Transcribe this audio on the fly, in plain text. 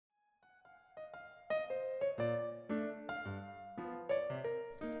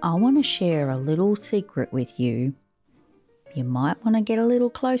I want to share a little secret with you. You might want to get a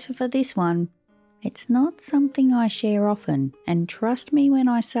little closer for this one. It's not something I share often, and trust me when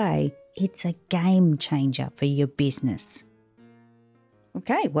I say it's a game changer for your business.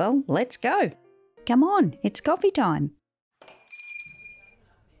 Okay, well, let's go. Come on, it's coffee time.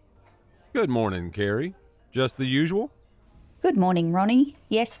 Good morning, Carrie. Just the usual? Good morning, Ronnie.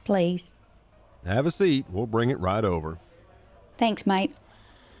 Yes, please. Have a seat. We'll bring it right over. Thanks, mate.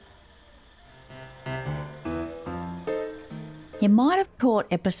 You might have caught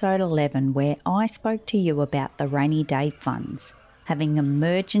episode 11 where I spoke to you about the rainy day funds, having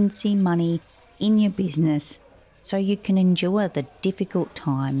emergency money in your business so you can endure the difficult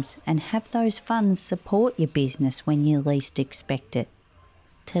times and have those funds support your business when you least expect it.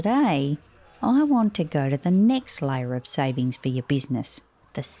 Today, I want to go to the next layer of savings for your business,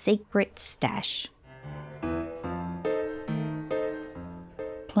 the secret stash.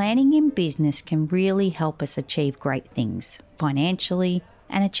 Planning in business can really help us achieve great things financially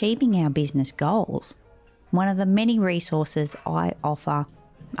and achieving our business goals. One of the many resources I offer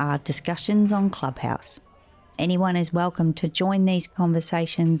are discussions on Clubhouse. Anyone is welcome to join these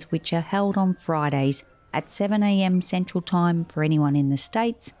conversations, which are held on Fridays at 7 a.m. Central Time for anyone in the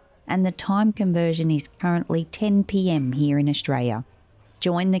States, and the time conversion is currently 10 p.m. here in Australia.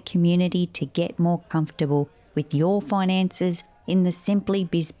 Join the community to get more comfortable with your finances in the Simply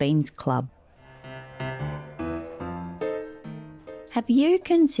Biz Beans Club. Have you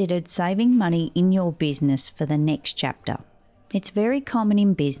considered saving money in your business for the next chapter? It's very common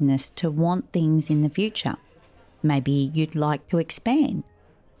in business to want things in the future. Maybe you'd like to expand.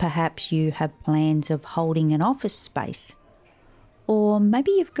 Perhaps you have plans of holding an office space. Or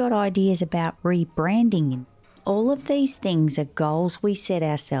maybe you've got ideas about rebranding. All of these things are goals we set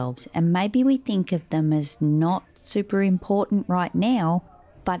ourselves, and maybe we think of them as not super important right now,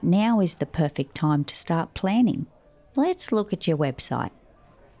 but now is the perfect time to start planning. Let's look at your website.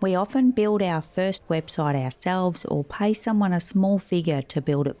 We often build our first website ourselves or pay someone a small figure to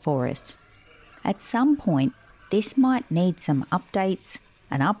build it for us. At some point, this might need some updates,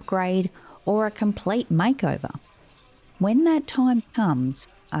 an upgrade, or a complete makeover. When that time comes,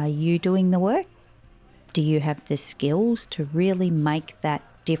 are you doing the work? Do you have the skills to really make that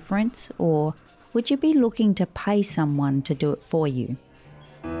difference, or would you be looking to pay someone to do it for you?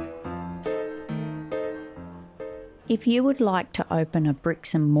 If you would like to open a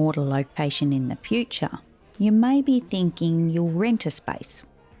bricks and mortar location in the future, you may be thinking you'll rent a space.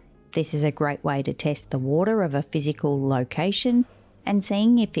 This is a great way to test the water of a physical location and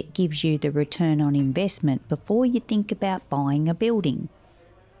seeing if it gives you the return on investment before you think about buying a building.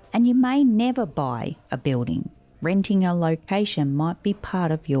 And you may never buy a building. Renting a location might be part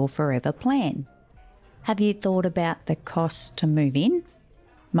of your forever plan. Have you thought about the costs to move in?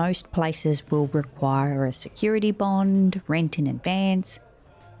 Most places will require a security bond, rent in advance,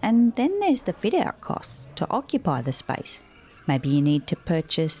 and then there's the fit-out costs to occupy the space. Maybe you need to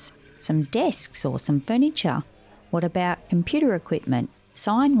purchase some desks or some furniture. What about computer equipment,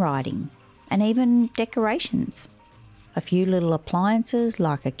 sign writing, and even decorations? A few little appliances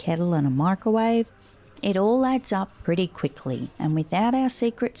like a kettle and a microwave. It all adds up pretty quickly, and without our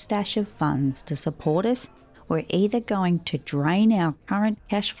secret stash of funds to support us, we're either going to drain our current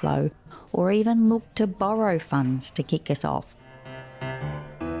cash flow or even look to borrow funds to kick us off.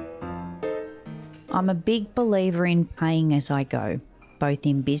 I'm a big believer in paying as I go, both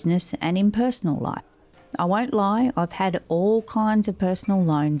in business and in personal life. I won't lie, I've had all kinds of personal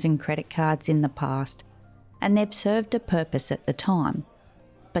loans and credit cards in the past, and they've served a purpose at the time.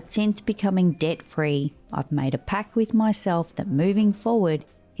 But since becoming debt-free, I've made a pact with myself that moving forward,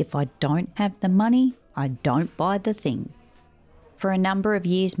 if I don't have the money, I don't buy the thing. For a number of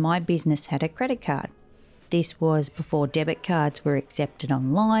years, my business had a credit card. This was before debit cards were accepted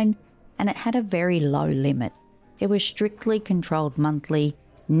online, and it had a very low limit. It was strictly controlled monthly,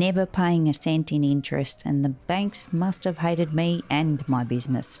 never paying a cent in interest, and the banks must have hated me and my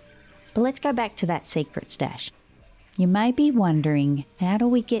business. But let's go back to that secret stash. You may be wondering, how do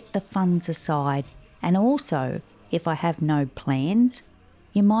we get the funds aside? And also, if I have no plans,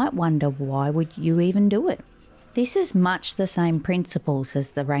 you might wonder, why would you even do it? This is much the same principles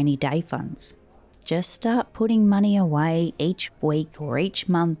as the rainy day funds. Just start putting money away each week or each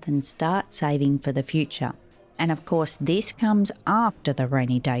month and start saving for the future. And of course, this comes after the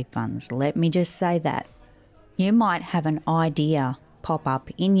rainy day funds. Let me just say that. You might have an idea pop up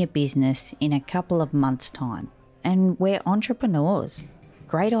in your business in a couple of months' time. And we're entrepreneurs.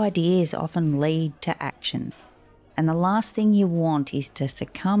 Great ideas often lead to action. And the last thing you want is to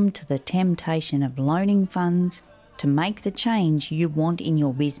succumb to the temptation of loaning funds to make the change you want in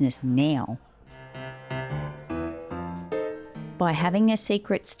your business now. By having a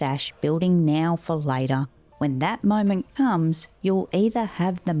secret stash building now for later, when that moment comes, you'll either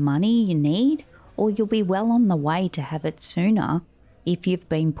have the money you need or you'll be well on the way to have it sooner if you've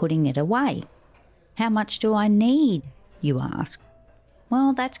been putting it away. How much do I need, you ask?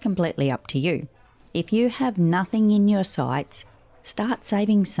 Well, that's completely up to you. If you have nothing in your sights, start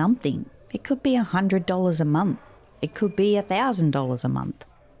saving something. It could be $100 a month. It could be $1,000 a month.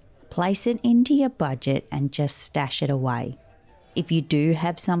 Place it into your budget and just stash it away. If you do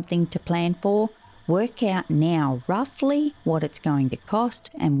have something to plan for, work out now roughly what it's going to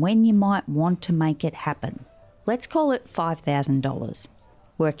cost and when you might want to make it happen. Let's call it $5,000.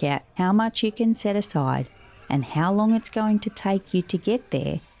 Work out how much you can set aside and how long it's going to take you to get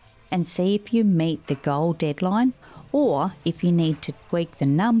there, and see if you meet the goal deadline or if you need to tweak the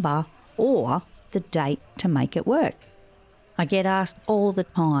number or the date to make it work. I get asked all the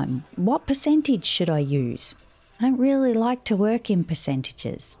time, what percentage should I use? I don't really like to work in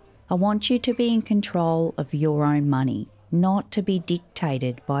percentages. I want you to be in control of your own money, not to be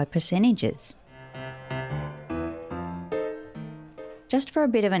dictated by percentages. Just for a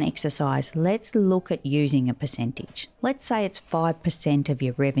bit of an exercise, let's look at using a percentage. Let's say it's 5% of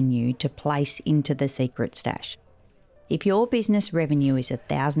your revenue to place into the secret stash. If your business revenue is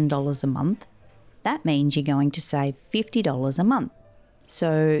 $1,000 a month, that means you're going to save $50 a month.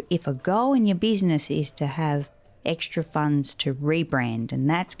 So if a goal in your business is to have extra funds to rebrand, and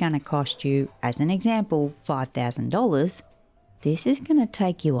that's going to cost you, as an example, $5,000, this is going to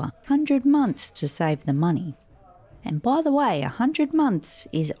take you 100 months to save the money. And by the way, 100 months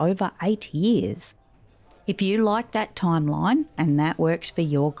is over 8 years. If you like that timeline and that works for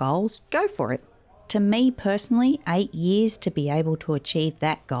your goals, go for it. To me personally, 8 years to be able to achieve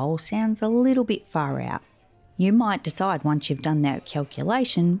that goal sounds a little bit far out. You might decide once you've done that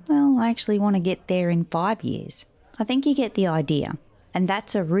calculation, well, I actually want to get there in 5 years. I think you get the idea. And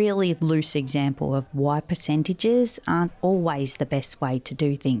that's a really loose example of why percentages aren't always the best way to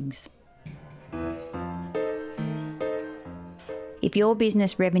do things. If your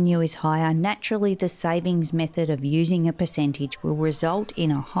business revenue is higher, naturally the savings method of using a percentage will result in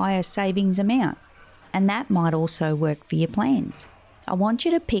a higher savings amount. And that might also work for your plans. I want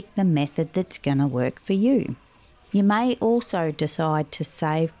you to pick the method that's going to work for you. You may also decide to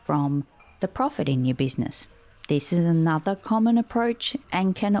save from the profit in your business. This is another common approach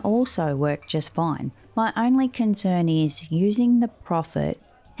and can also work just fine. My only concern is using the profit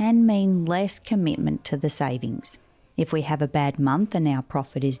can mean less commitment to the savings. If we have a bad month and our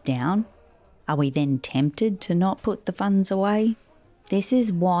profit is down, are we then tempted to not put the funds away? This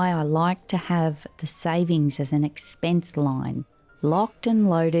is why I like to have the savings as an expense line, locked and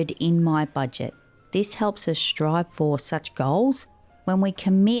loaded in my budget. This helps us strive for such goals when we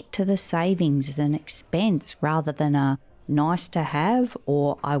commit to the savings as an expense rather than a nice to have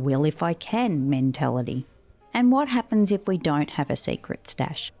or I will if I can mentality. And what happens if we don't have a secret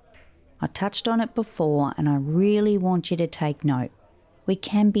stash? I touched on it before and I really want you to take note. We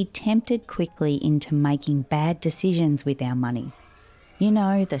can be tempted quickly into making bad decisions with our money. You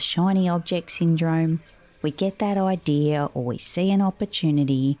know, the shiny object syndrome. We get that idea or we see an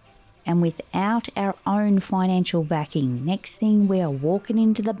opportunity, and without our own financial backing, next thing we are walking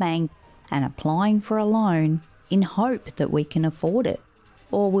into the bank and applying for a loan in hope that we can afford it.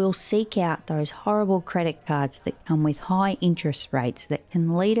 Or we'll seek out those horrible credit cards that come with high interest rates that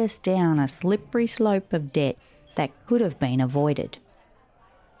can lead us down a slippery slope of debt that could have been avoided.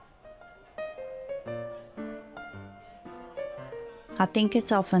 I think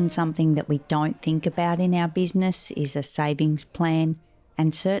it's often something that we don't think about in our business is a savings plan,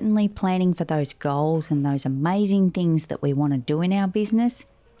 and certainly planning for those goals and those amazing things that we want to do in our business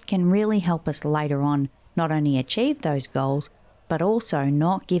can really help us later on not only achieve those goals, but also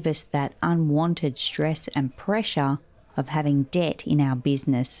not give us that unwanted stress and pressure of having debt in our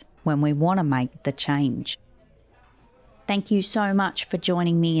business when we want to make the change. Thank you so much for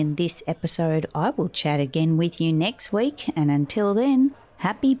joining me in this episode. I will chat again with you next week, and until then,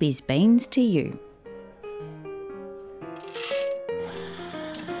 happy Biz Beans to you.